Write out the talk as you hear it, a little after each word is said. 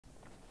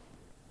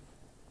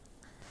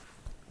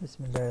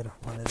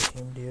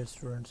Bismillahirrahmanirrahim. Dear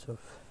students of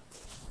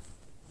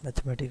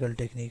Mathematical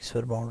Techniques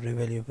for Boundary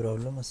Value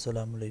Problem,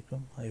 Assalamu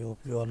alaikum. I hope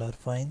you all are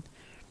fine.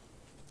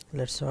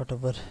 Let's start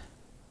our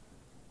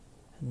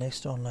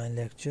next online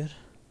lecture,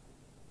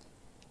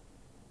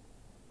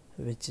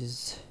 which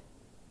is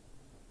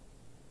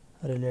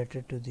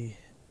related to the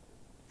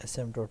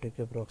asymptotic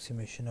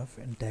approximation of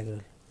integral.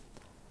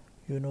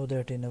 You know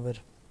that in our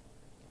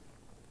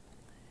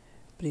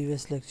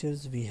previous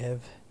lectures we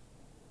have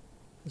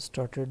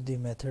started the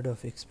method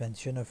of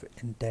expansion of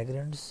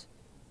integrands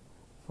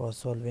for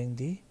finding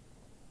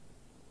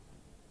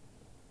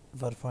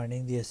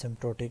the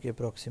asymptotic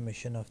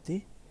approximation of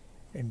the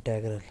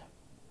integral.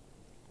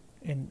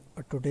 In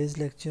today's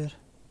lecture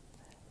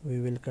we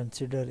will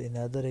consider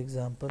another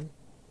example,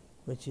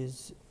 which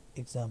is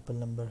example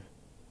number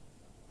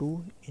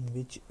 2, in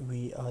which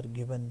we are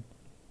given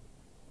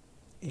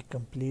a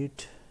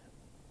complete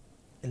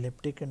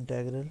elliptic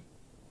integral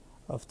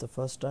of the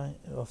first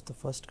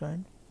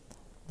kind.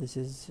 This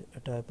is a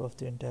type of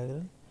the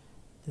integral.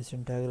 This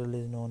integral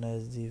is known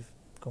as the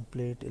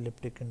complete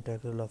elliptic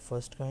integral of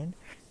first kind,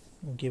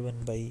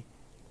 given by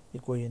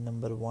equation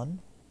number 1,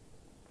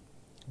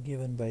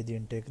 given by the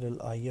integral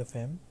I of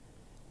m.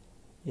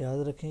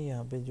 याद रखें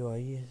यहाँ पे जो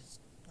I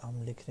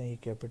हम लिख रहे हैं ये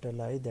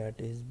capital I, that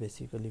is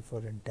basically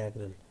for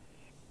integral,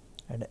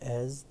 and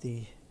as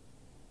the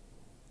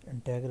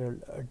integral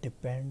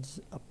depends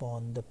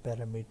upon the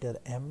parameter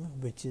m,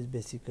 which is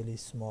basically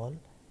small,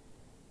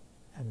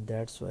 and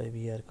that's why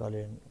we are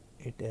calling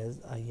it as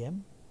I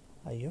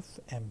of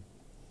m.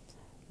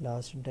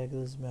 Last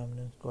integrals में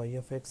हमने उसको I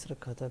of x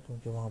रखा था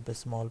क्योंकि वहाँ पे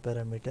small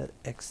parameter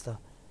x था.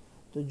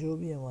 तो जो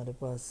भी हमारे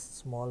पास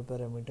स्मॉल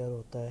पैरामीटर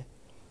होता है,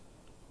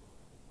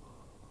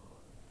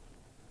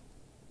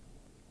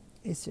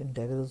 इस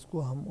इंटेग्रल्स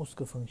को हम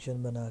उसका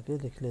फंक्शन बना के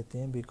लिख लेते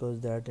हैं,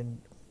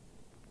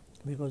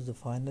 because the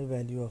final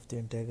value of the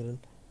integral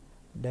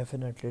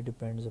definitely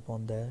depends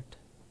upon that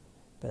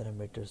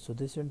parameter. So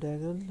this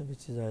integral,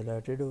 which is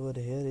highlighted over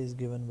here, is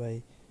given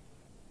by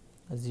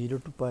 0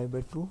 to pi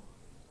by 2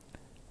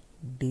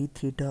 d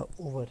theta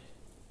over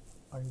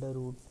under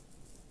root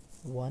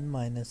 1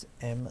 minus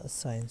m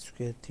sine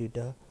square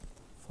theta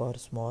for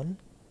small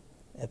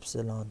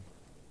epsilon.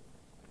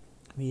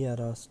 We are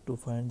asked to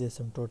find the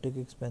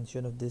asymptotic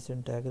expansion of this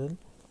integral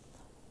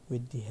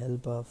with the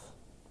help of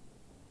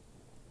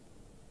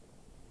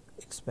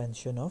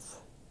expansion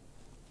of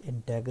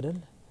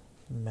integral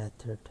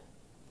method.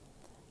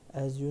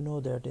 As you know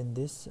that in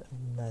this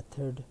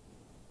method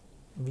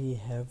we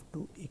have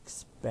to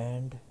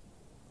expand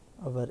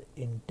our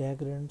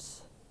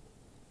integrands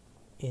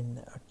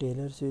in a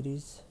Taylor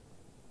series,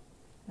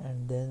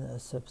 and then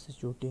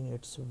substituting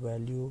its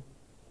value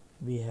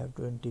we have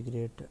to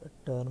integrate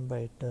term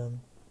by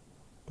term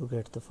to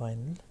get the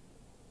final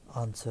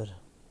answer.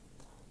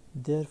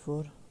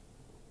 Therefore,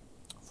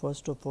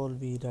 first of all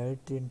we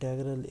write the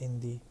integral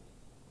in the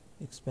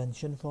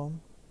expansion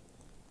form.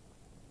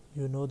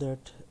 You know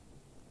that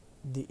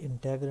the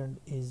integrand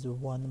is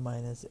 1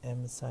 minus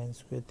m sine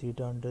square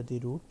theta under the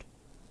root,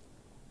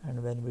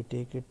 and when we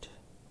take it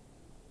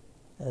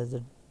as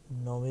a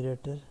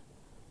numerator,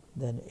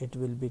 then it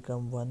will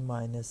become 1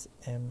 minus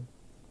m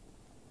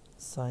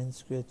sine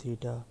square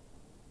theta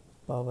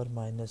power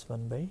minus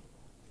 1 by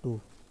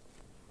 2.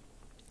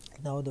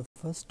 Now the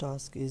first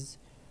task is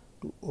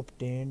to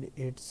obtain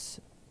its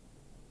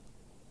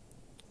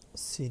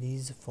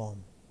series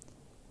form.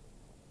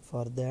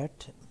 For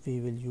that we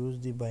will use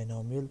the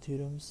binomial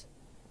theorems.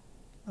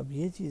 अब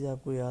ये चीज़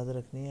आपको याद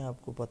रखनी है.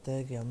 आपको पता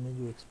है कि हमने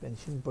जो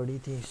एक्सपेंशन पढ़ी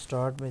थी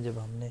स्टार्ट में, जब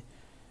हमने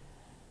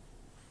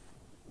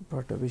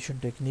परटर्बेशन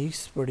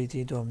टेक्निक्स पढ़ी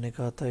थी, तो हमने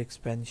कहा था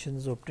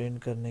एक्सपेंशंस ऑब्टेन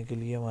करने के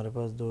लिए हमारे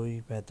पास दो ही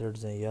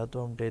मेथड्स हैं, या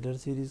तो हम टेलर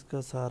सीरीज़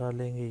का सहारा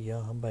लेंगे या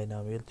हम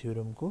बाइनोमियल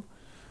थ्योरम को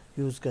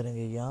यूज़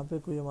करेंगे. यहाँ पे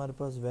कोई हमारे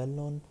पास वेल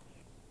नोन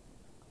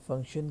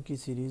फंक्शन की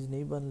सीरीज़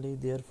नहीं बन रही,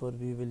 therefore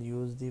we will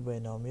use the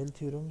binomial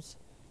theorems,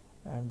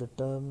 and the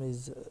term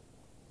is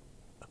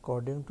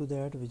according to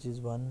that, which is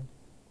 1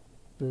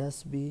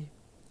 plus b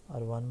or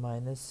 1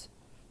 minus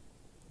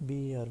b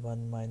or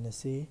 1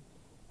 minus a.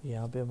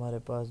 यहाँ पे हमारे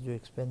पास जो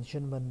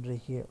एक्सपेंशन बन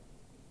रही है,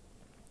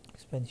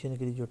 एक्सपेंशन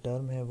के लिए जो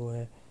टर्म है वो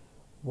है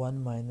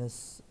 1 minus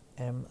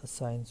m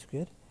sine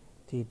square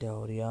theta,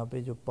 और यहाँ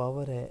पे जो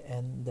पावर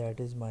है n,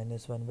 that is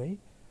minus 1 by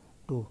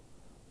 2.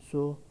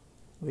 So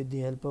with the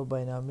help of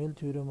binomial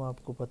theorem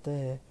आपको पता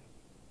है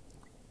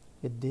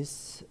कि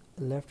this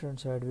left hand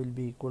side will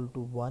be equal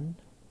to 1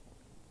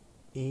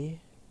 a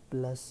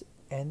plus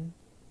n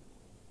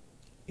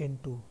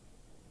into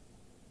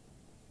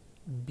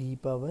b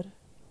power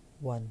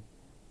 1.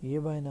 ये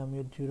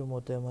बाइनोमियल थ्योरम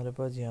होता है हमारे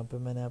पास. यहाँ पे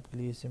मैंने आपके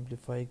लिए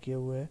सिंप्लीफाई किया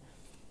हुआ है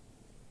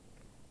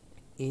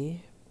a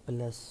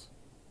plus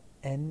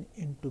n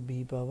into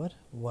b power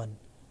 1.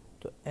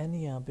 तो n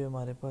यहाँ पे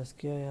हमारे पास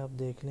क्या है, आप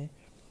देख लें.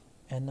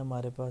 n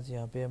हमारे पास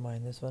यहाँ पे है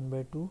माइनस 1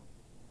 बाई 2,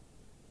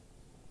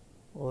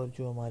 और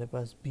जो हमारे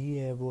पास b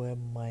है वो है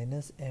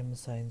minus m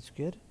sine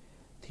square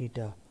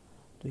theta.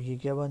 तो ये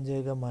क्या बन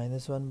जाएगा,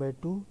 minus 1 by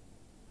 2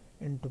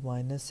 into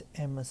minus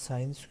m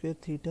sine square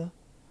theta,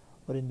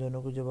 और इन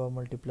दोनों को जब आप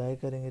मल्टीप्लाई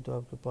करेंगे तो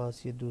आपके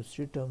पास ये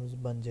दूसरी टर्म्स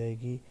बन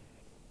जाएगी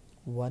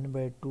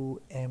 1/2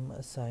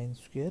 m साइन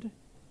स्क्वायर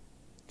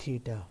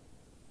थीटा।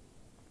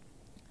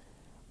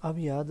 अब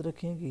याद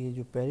रखें कि ये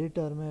जो पहली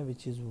टर्म है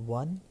which is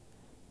 1,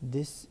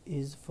 this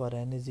is for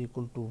n is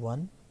equal to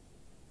 1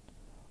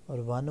 और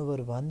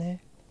 1/1 है,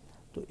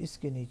 तो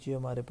इसके नीचे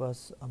हमारे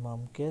पास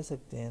हम कह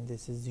सकते हैं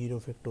this is 0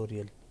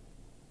 factorial.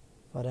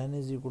 For n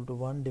is equal to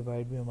 1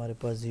 divide में हमारे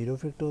पास 0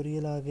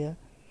 फैक्टोरियल आ गया।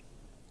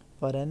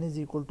 For n is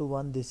equal to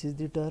 1 this is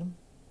the term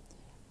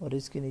और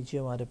इसके नीचे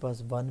हमारे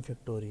पास 1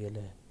 फैक्टोरियल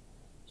है।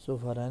 So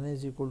for n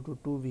is equal to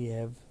 2 we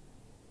have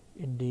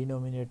in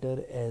denominator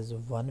as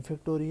 1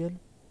 factorial.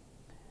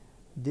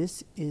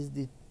 This is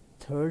the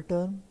third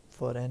term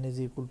for n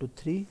is equal to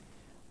 3।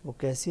 वो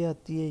कैसे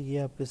आती है ये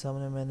आपके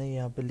सामने मैंने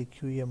यहाँ पे लिखी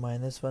हुई है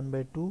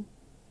 -1/2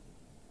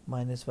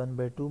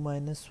 -1/2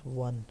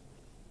 -1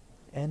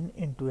 n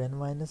इंटू n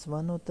माइनस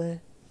 1 होता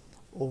है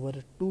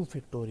ओवर 2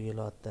 फैक्टोरियल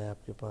आता है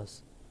आपके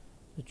पास।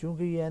 तो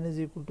चूँकि ये n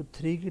इज़ इक्वल टू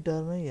 3 की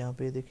टर्म है, यहाँ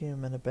पे देखिए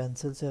मैंने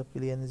पेंसिल से आपके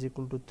लिए n इज़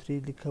इक्वल टू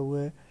 3 लिखा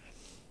हुआ है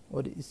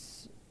और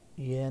इस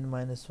ये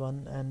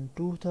n-1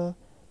 n2 था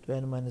तो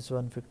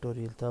n-1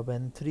 फैक्टोरियल था। अब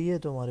n3 है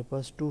तो हमारे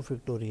पास 2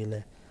 फैक्टोरियल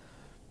है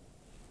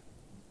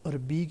और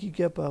b की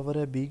क्या पावर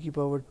है, b की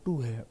पावर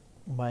 2 है,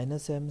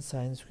 -m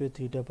sine square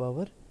theta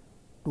power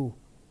 2।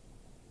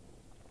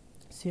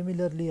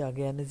 Similarly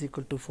आगे n इज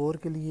इक्वल टू 4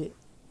 के लिए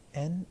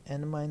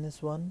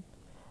n-1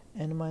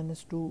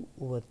 n-2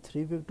 over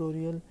 3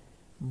 factorial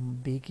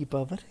b की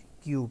power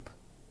cube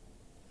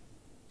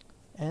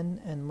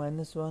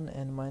n-1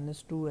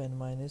 n-2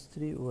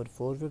 n-3 over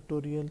 4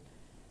 factorial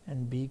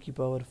and b की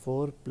power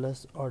 4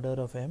 plus order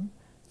of m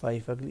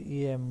 5। अगली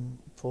ये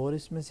m4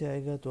 इसमें से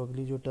आएगा तो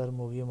अगली जो टर्म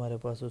होगी हमारे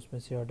पास उसमें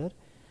से ऑर्डर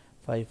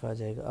 5 आ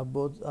जाएगा। अब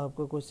बहुत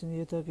आपका क्वेश्चन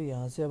ये था कि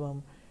यहाँ से अब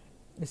हम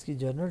इसकी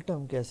जनरल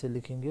टर्म कैसे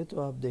लिखेंगे।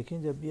 तो आप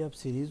देखें जब भी आप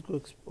सीरीज़ को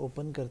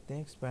ओपन करते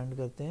हैं, एक्सपेंड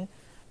करते हैं,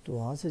 तो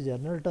वहाँ से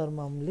जनरल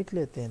टर्म हम लिख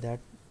लेते हैं। That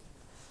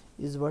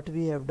is what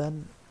we have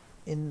done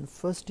in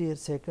first year,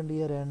 second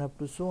year and up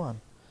to so on.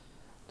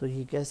 तो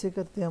ये कैसे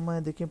करते हैं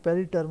हमारे देखें,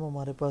 पहली टर्म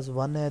हमारे पास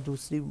 1 है,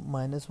 दूसरी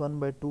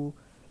 -1/2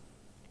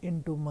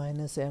 into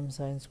 -m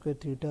sine square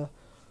theta,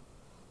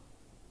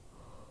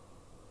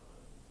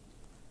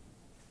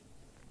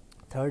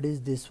 third is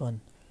this one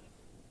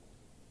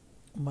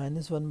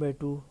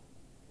 -1/2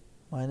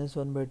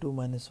 -1/2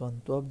 -1।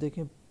 तो अब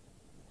देखें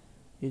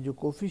ये जो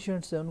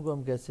कोफिशिएंट्स हैं उनको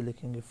हम कैसे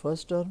लिखेंगे।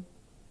 First term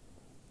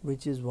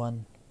which is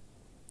 1,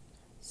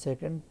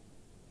 second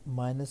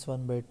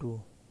 -1/2,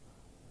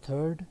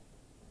 third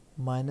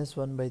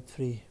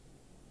 -1/3।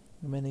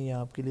 मैंने ये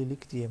आपके लिए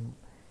लिख दिए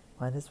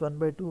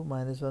 -1/2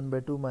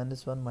 -1/2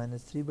 -1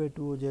 -3/2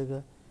 हो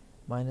जाएगा,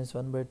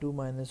 -1/2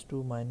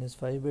 -2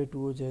 -5/2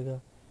 हो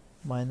जाएगा,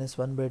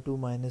 -1/2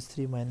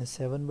 -3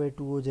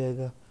 -7/2 हो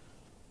जाएगा।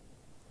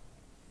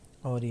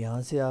 और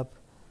यहाँ से आप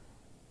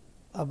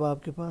अब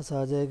आपके पास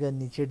आ जाएगा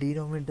नीचे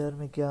डिनोमिनेटर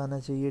में क्या आना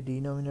चाहिए।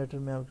 डिनोमिनेटर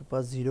में आपके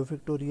पास 0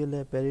 फैक्टोरियल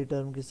है, पहली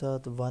टर्म के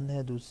साथ 1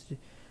 है, दूसरी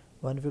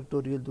 1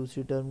 फैक्टोरियल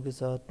दूसरी टर्म के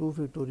साथ, 2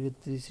 फैक्टोरियल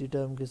तीसरी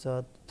टर्म के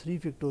साथ, 3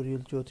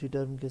 फैक्टोरियल चौथी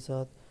टर्म के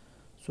साथ।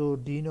 सो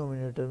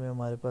डिनोमिनेटर में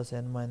हमारे पास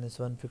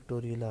n-1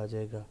 फैक्टोरियल आ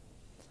जाएगा।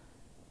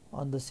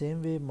 On the same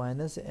way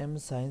 -m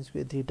sine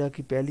square theta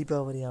की पहली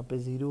पावर यहाँ पे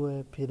 0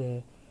 है, फिर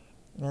है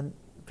n,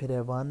 फिर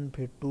है 1,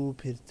 फिर 2,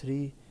 फिर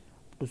 3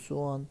 टू सो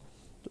ऑन।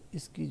 तो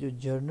इसकी जो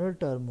जनरल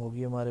टर्म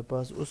होगी हमारे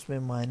पास उसमें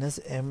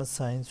 -m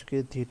साइन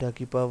स्क्वायर थीटा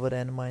की पावर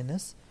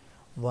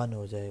n-1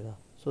 हो जाएगा।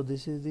 So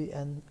this is the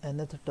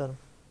nth term.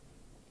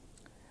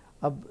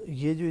 अब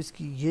ये जो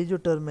इसकी ये जो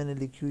टर्म मैंने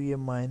लिखी हुई है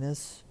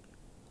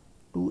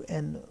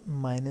 -2n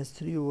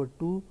 -3 ओवर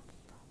 2,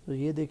 तो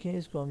ये देखें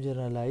इसको हम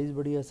जनरलाइज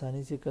बड़ी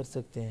आसानी से कर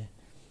सकते हैं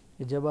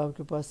कि जब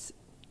आपके पास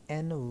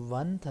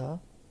n1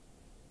 था,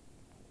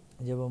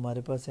 जब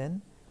हमारे पास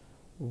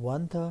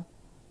n1 था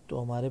तो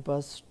हमारे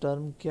पास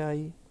टर्म क्या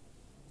आई,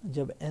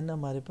 जब n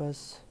हमारे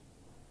पास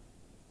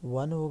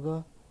 1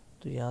 होगा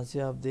तो यहाँ से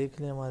आप देख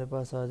लें हमारे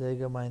पास आ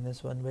जाएगा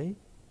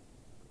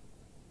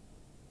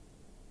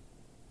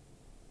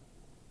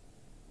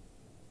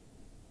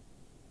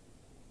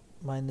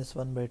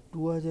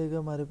 -1/2 आ जाएगा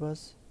हमारे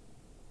पास।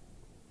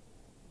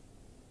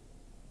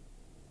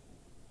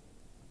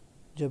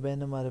 जब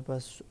n हमारे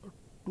पास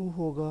 2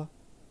 होगा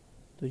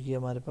तो ये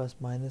हमारे पास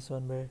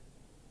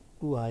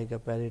 -1/2 आएगा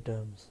पहले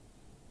टर्म्स।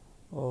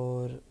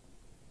 और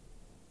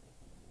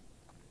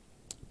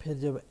फिर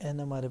जब n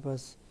हमारे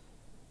पास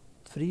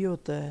 3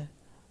 होता है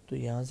तो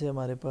यहाँ से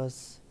हमारे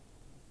पास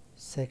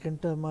सेकंड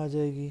टर्म आ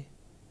जाएगी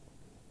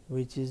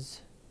which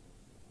is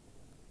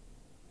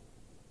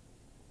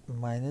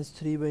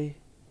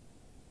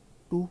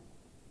 -3/2।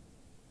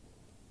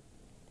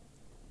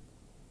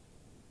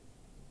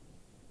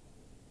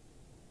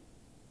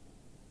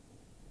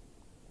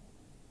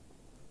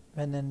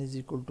 when n is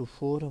equal to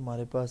 4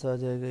 हमारे पास आ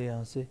जाएगा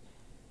यहाँ से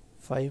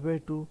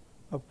 5/2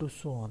 अप टू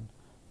सो ऑन।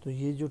 तो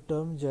ये जो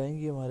टर्म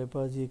जाएंगी हमारे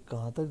पास ये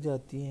कहाँ तक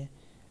जाती हैं,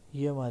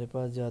 ये हमारे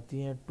पास जाती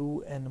हैं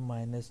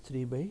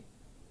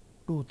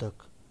 2n-3/2 तक।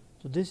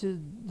 तो this is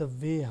the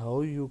way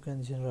how you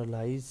can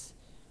generalise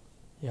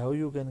how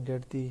you can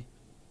get the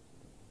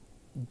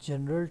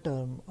general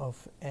term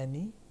of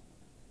any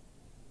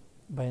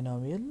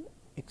binomial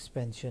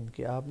expansion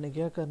कि आपने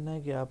क्या करना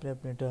है कि आपने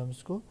अपने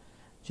टर्म्स को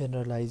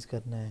जनरलाइज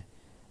करना है.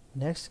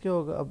 नेक्स्ट क्या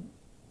होगा, अब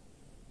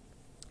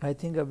आई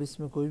थिंक अब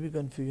इसमें कोई भी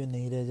कन्फ्यूजन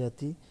नहीं रह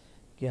जाती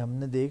कि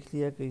हमने देख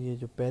लिया कि ये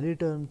जो पहली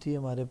टर्म थी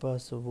हमारे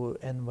पास वो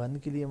n1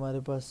 के लिए हमारे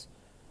पास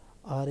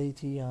आ रही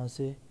थी यहाँ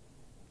से,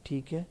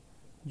 ठीक है,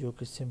 जो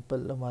कि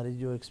सिंपल हमारी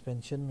जो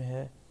एक्सपेंशन में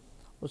है.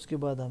 उसके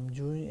बाद हम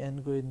जो ही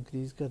n को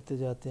इंक्रीज़ करते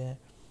जाते हैं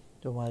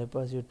तो हमारे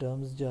पास ये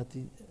टर्म्स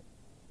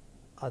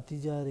आती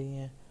जा रही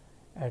हैं.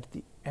 एट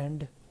द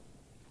एंड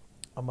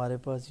हमारे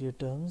पास ये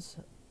टर्म्स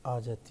आ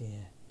जाती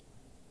हैं.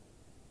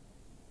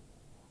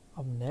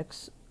 अब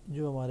नेक्स्ट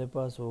जो हमारे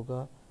पास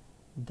होगा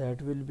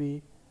that will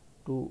be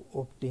to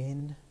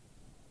obtain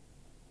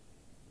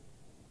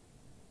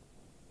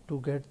to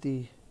get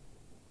the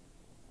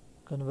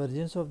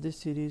convergence of this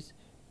series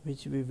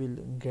which we will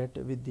get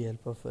with the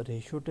help of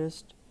ratio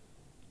test,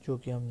 जो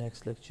कि हम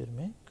नेक्स्ट लेक्चर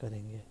में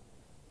करेंगे.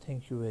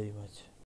 Thank you very much.